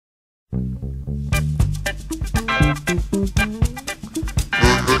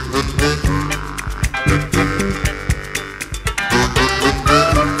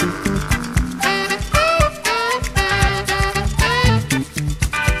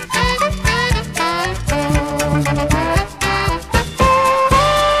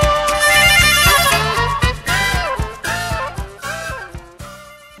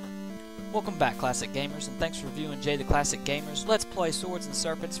Classic Gamers, and thanks for viewing Jay the Classic Gamers. Let's play Swords and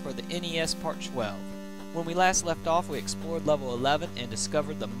Serpents for the NES Part 12. When we last left off, we explored level 11 and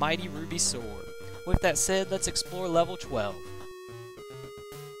discovered the mighty Ruby Sword. With that said, let's explore level 12.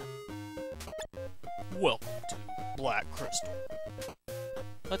 Welcome to Black Crystal.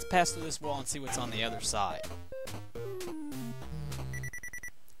 Let's pass through this wall and see what's on the other side.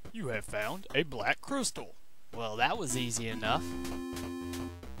 You have found a black crystal. Well, that was easy enough.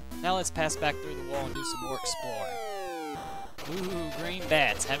 Now let's pass back through the wall and do some more exploring. Ooh, green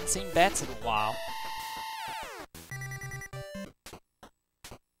bats. Haven't seen bats in a while.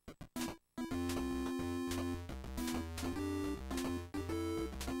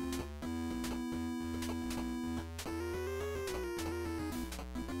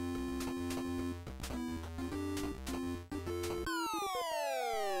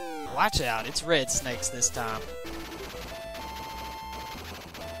 Watch out, it's red snakes this time.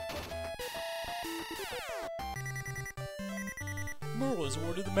 Merle has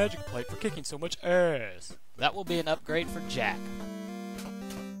awarded the magic plate for kicking so much ass. That will be an upgrade for Jack.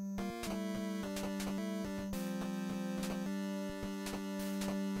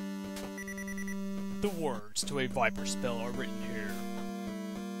 The words to a viper spell are written here.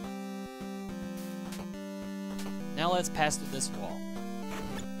 Now let's pass through this wall.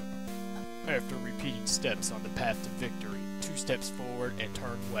 After repeating steps on the path to victory, 2 steps forward and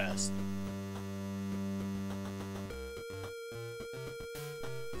turn west.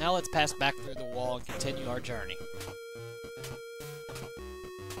 Now let's pass back through the wall and continue our journey.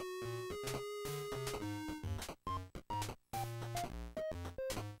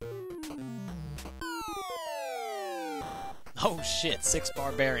 Oh shit, 6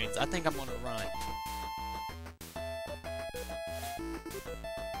 barbarians. I think I'm gonna run.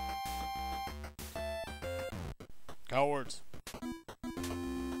 Cowards.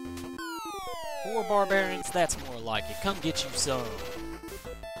 4 barbarians, that's more like it. Come get you some.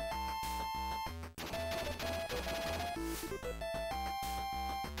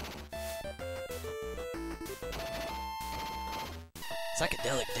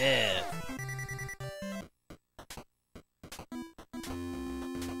 Psychedelic death.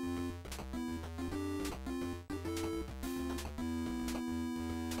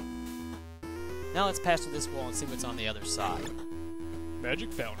 Now let's pass through this wall and see what's on the other side.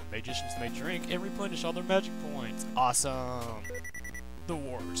 Magic fountain. Magicians may drink and replenish all their magic points. Awesome! The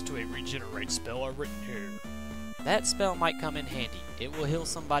words to a regenerate spell are written here. That spell might come in handy. It will heal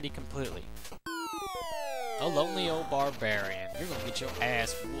somebody completely. A lonely old barbarian. You're gonna get your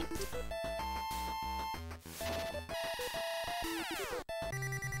ass whooped.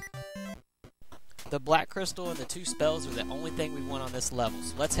 The black crystal and the 2 spells are the only thing we want on this level,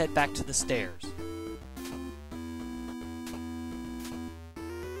 so let's head back to the stairs.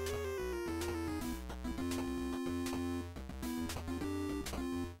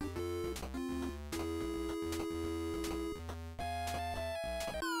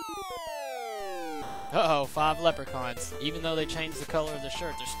 Uh-oh, 5 leprechauns. Even though they changed the color of the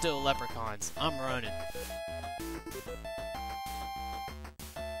shirt, they're still leprechauns. I'm running.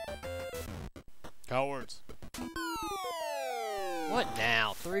 Cowards. What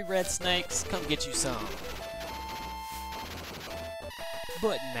now? 3 red snakes? Come get you some.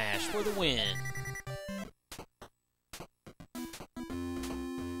 Button mash for the win.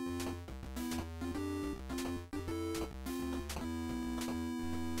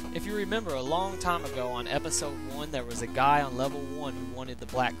 If you remember, a long time ago on episode 1, there was a guy on level 1 who wanted the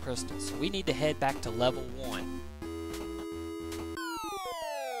black crystal, so we need to head back to level 1.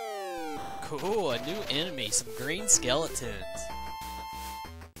 Cool, a new enemy, some green skeletons.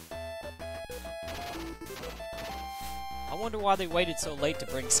 I wonder why they waited so late to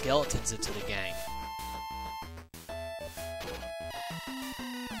bring skeletons into the game.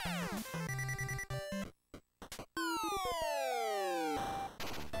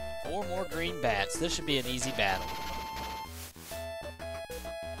 Four more green bats. This should be an easy battle.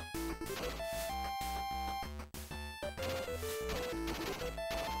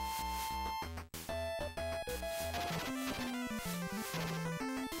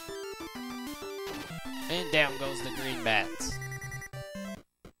 And down goes the green bats.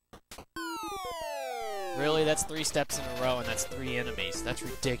 Really? That's 3 steps in a row and that's 3 enemies. That's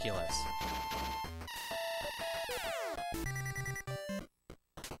ridiculous.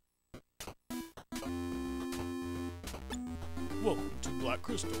 Welcome to Black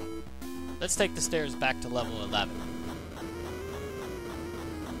Crystal. Let's take the stairs back to level 11.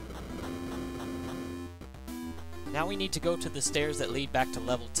 Now we need to go to the stairs that lead back to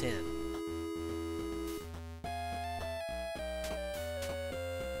level 10.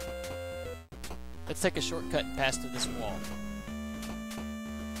 Let's take a shortcut and pass through this wall.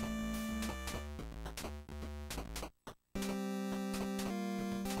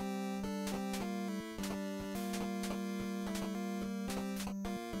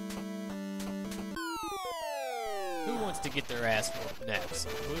 Who wants to get their ass whooped next?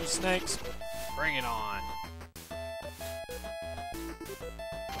 Blue snakes? Bring it on!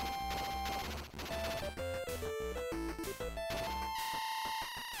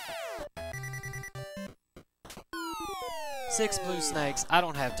 Six blue snakes. I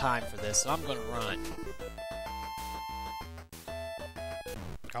don't have time for this, so I'm gonna run.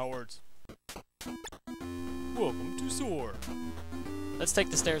 Cowards. Welcome to Sword. Let's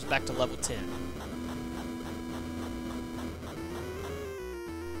take the stairs back to level 10.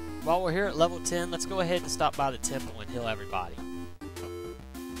 While we're here at level 10, let's go ahead and stop by the temple and heal everybody.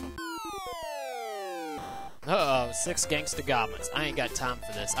 Uh-oh, 6 gangsta goblins. I ain't got time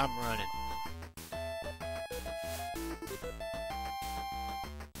for this. I'm running.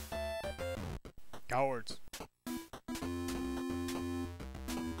 Cowards.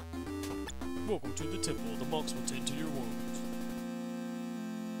 Welcome to the temple. The monks will tend to your wounds.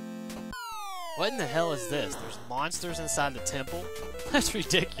 What in the hell is this? There's monsters inside the temple? That's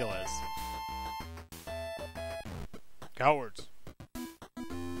ridiculous. Cowards.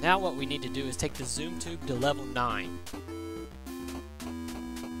 Now what we need to do is take the zoom tube to level 9.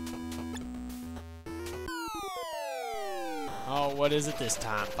 Oh, what is it this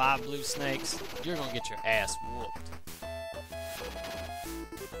time? 5 blue snakes? You're gonna get your ass whooped.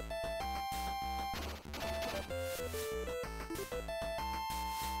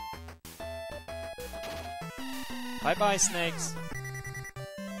 Bye-bye, snakes.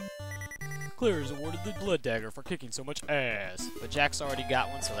 Claire is awarded the blood dagger for kicking so much ass. But Jack's already got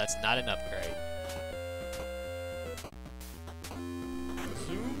one, so that's not an upgrade.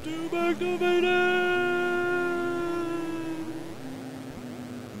 Zoom tube activated!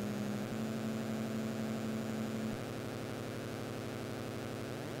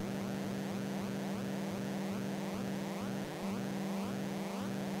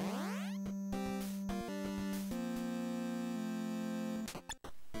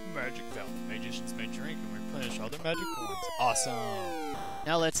 Magic fountain. Magicians may drink and replenish all their magic points. Awesome!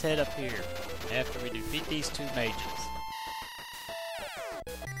 Now let's head up here, after we defeat these 2 mages.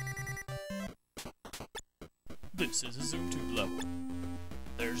 This is a zoom tube level.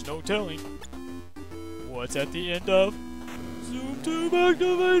 There's no telling what's at the end of zoom tube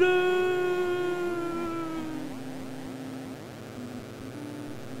activated!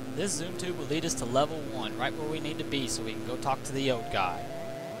 This zoom tube will lead us to level 1, right where we need to be so we can go talk to the old guy.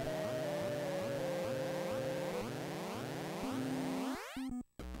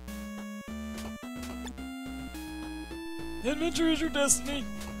 Adventure is your destiny!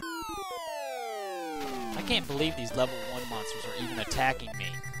 I can't believe these level 1 monsters are even attacking me.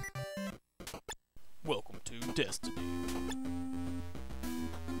 Welcome to Destiny.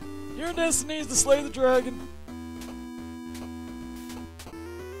 Your destiny is to slay the dragon.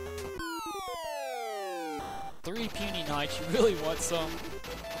 Three puny knights, you really want some?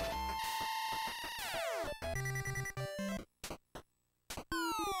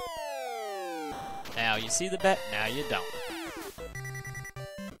 Now you see the bet, now you don't.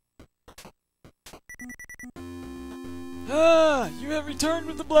 Ah! You have returned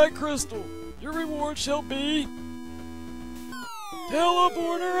with the black crystal! Your reward shall be...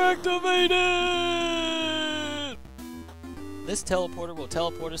 Teleporter activated! This teleporter will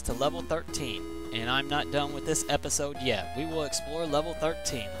teleport us to level 13. And I'm not done with this episode yet. We will explore level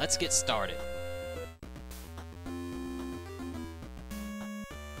 13. Let's get started.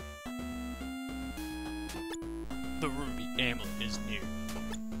 The Ruby Amulet is near.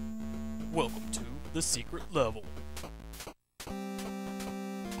 Welcome to the secret level.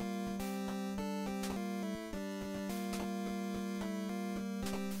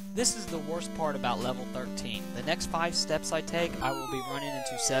 This is the worst part about level 13. The next 5 steps I take, I will be running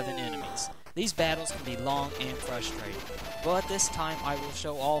into 7 enemies. These battles can be long and frustrating, but this time I will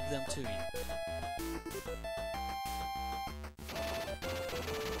show all of them to you.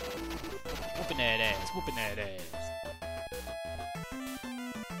 Whooping that ass, whooping that ass.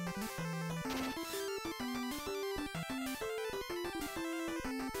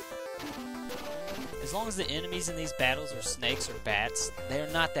 As long as the enemies in these battles are snakes or bats, they are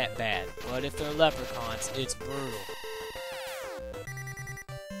not that bad, but if they're leprechauns, it's brutal.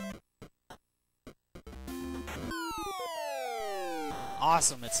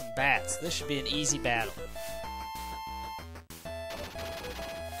 Awesome, it's some bats. This should be an easy battle.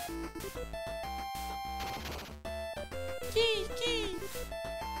 Gee, gee.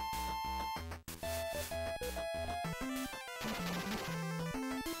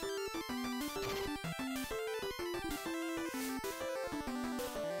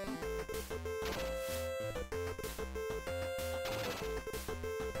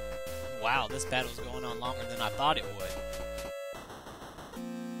 Wow, this battle's going on longer than I thought it would.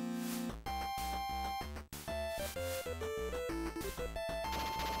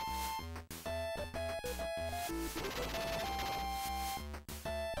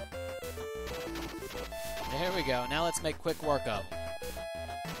 There we go. Now let's make quick work of them.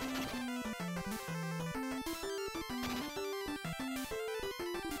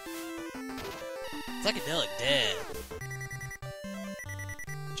 Psychedelic dead.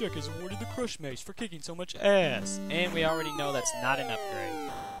 Jack is awarded the Crush Mace for kicking so much ass. And we already know that's not an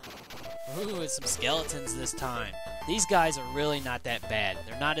upgrade. Ooh, it's some skeletons this time. These guys are really not that bad.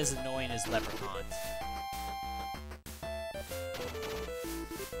 They're not as annoying as leprechauns.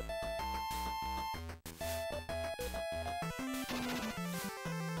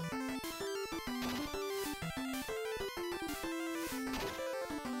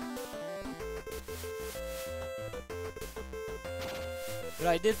 But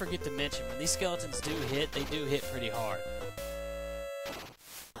I did forget to mention, when these skeletons do hit, they do hit pretty hard.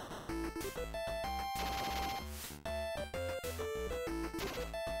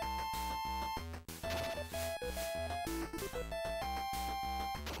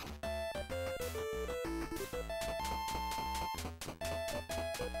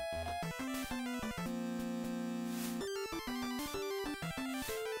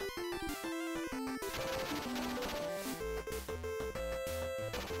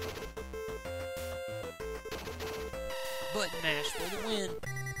 Button mash for the win.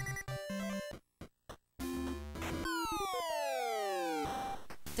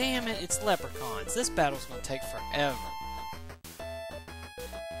 Damn it, it's leprechauns. This battle's gonna take forever.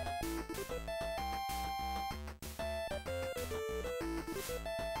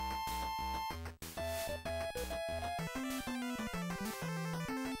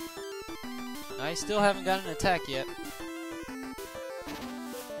 I still haven't got an attack yet.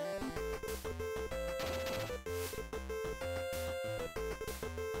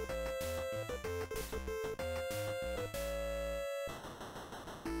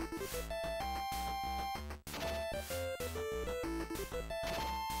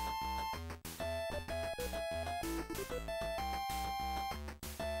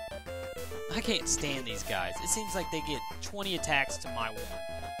 I can't stand these guys. It seems like they get 20 attacks to my 1.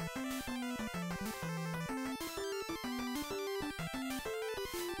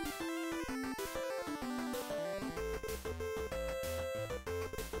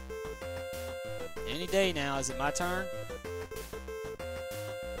 Any day now. Is it my turn?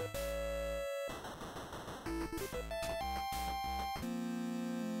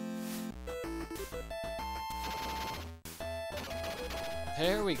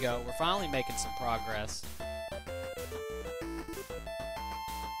 There we go. We're finally making some progress.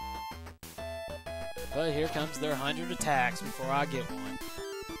 But here comes their 100 attacks before I get one.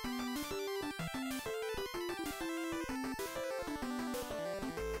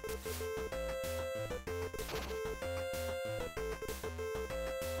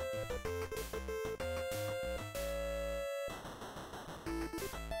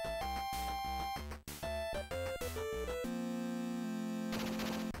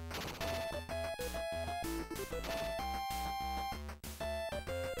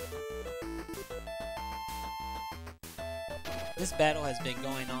 This battle has been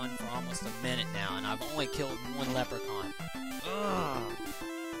going on for almost a minute now, and I've only killed 1 leprechaun. Ugh.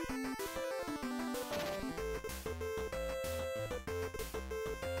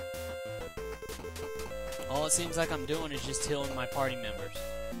 All it seems like I'm doing is just healing my party members.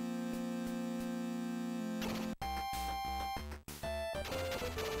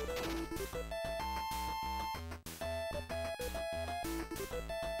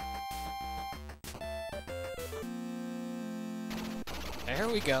 There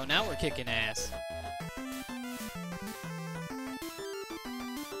we go, now we're kicking ass.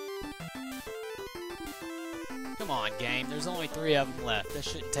 Come on, game, there's only 3 of them left. This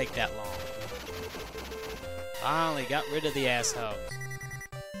shouldn't take that long. Finally got rid of the assholes.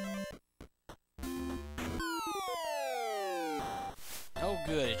 Oh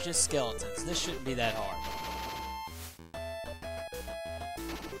good, it's just skeletons. This shouldn't be that hard.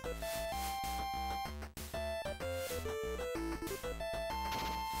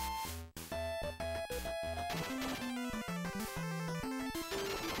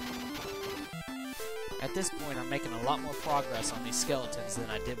 At this point, I'm making a lot more progress on these skeletons than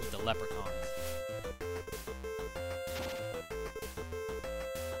I did with the leprechauns.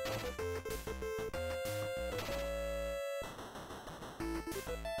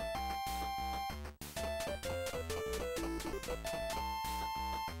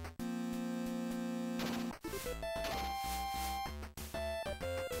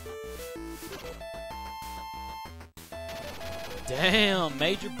 Damn,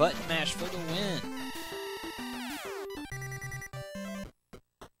 major button mash for the win.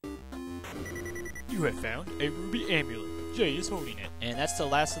 You have found a Ruby Amulet. Jay is holding it. And that's the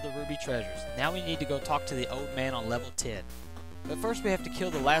last of the Ruby treasures. Now we need to go talk to the old man on level 10. But first we have to kill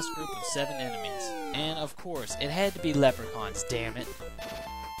the last group of 7 enemies. And of course, it had to be leprechauns, damn it.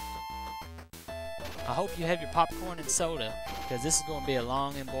 I hope you have your popcorn and soda, because this is going to be a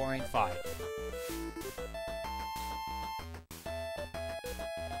long and boring fight.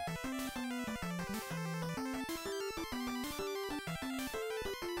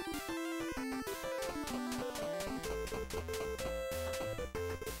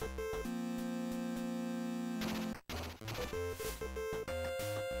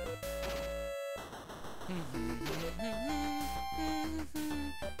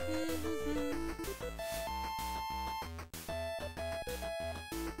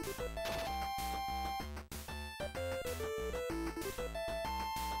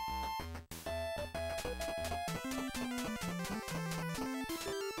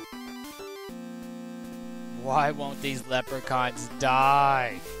 Why won't these leprechauns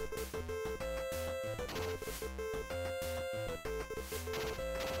die?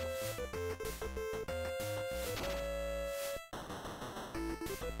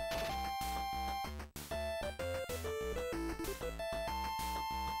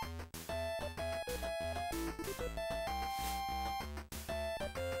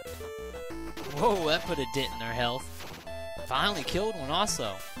 Whoa, that put a dent in their health. Finally killed one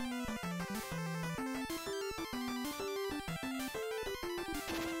also.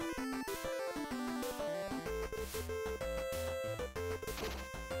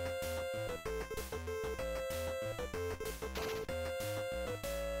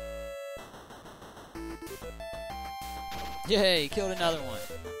 Yay, killed another one.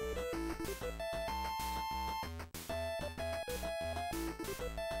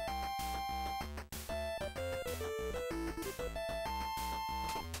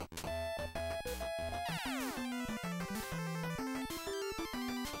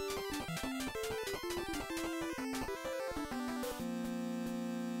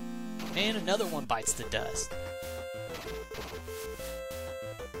 And another one bites the dust.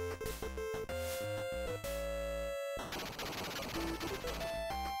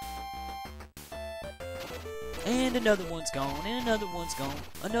 And another one's gone, and another one's gone.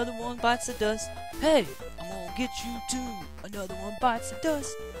 Another one bites the dust. Hey, I'm gonna get you too. Another one bites the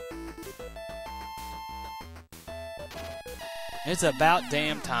dust. It's about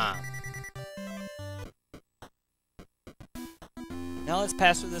damn time. Now let's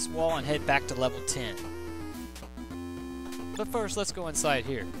pass through this wall and head back to level 10. But first, let's go inside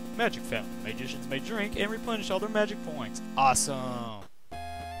here. Magic fountain. Magicians may drink and replenish all their magic points. Awesome!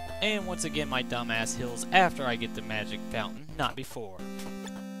 And once again, my dumbass heals after I get the magic fountain, not before.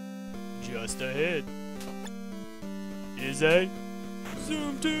 Just ahead is a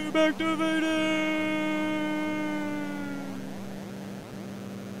Zoom Tube activated!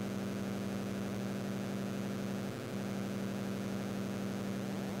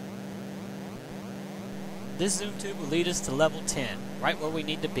 This Zoom Tube will lead us to level 10, right where we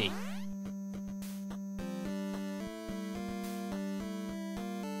need to be.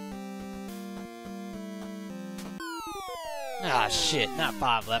 Ah shit, not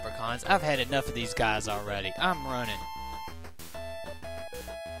 5 leprechauns. I've had enough of these guys already. I'm running.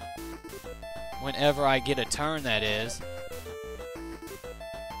 Whenever I get a turn, that is.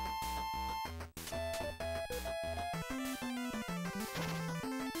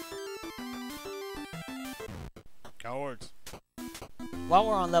 Cowards. While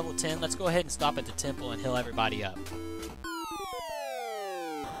we're on level 10, let's go ahead and stop at the temple and heal everybody up.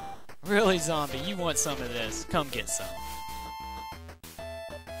 Really, zombie, you want some of this? Come get some.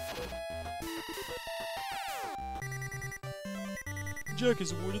 Jack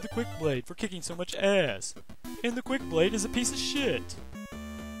is awarded the Quick Blade for kicking so much ass. And the Quick Blade is a piece of shit.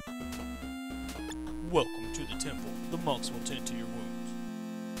 Welcome to the temple. The monks will tend to your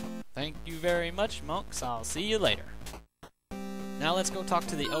wounds. Thank you very much, monks. I'll see you later. Now let's go talk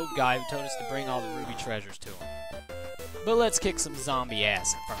to the old guy who told us to bring all the ruby treasures to him. But let's kick some zombie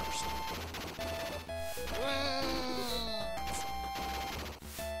ass first.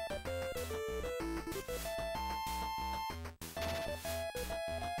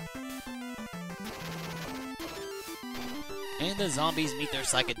 And the zombies meet their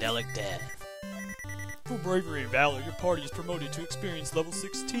psychedelic death. For bravery and valor, your party is promoted to experience level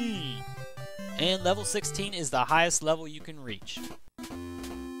 16. And level 16 is the highest level you can reach.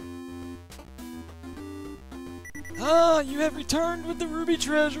 Ah, you have returned with the ruby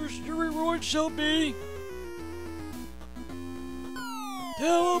treasures. Your reward shall be...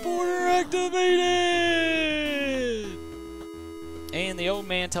 Teleporter activated! And the old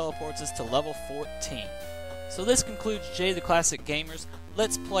man teleports us to level 14. So this concludes Jay the Classic Gamers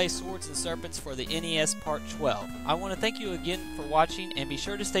Let's Play Swords and Serpents for the NES Part 12. I want to thank you again for watching, and be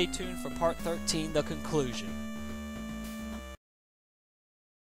sure to stay tuned for Part 13, the conclusion.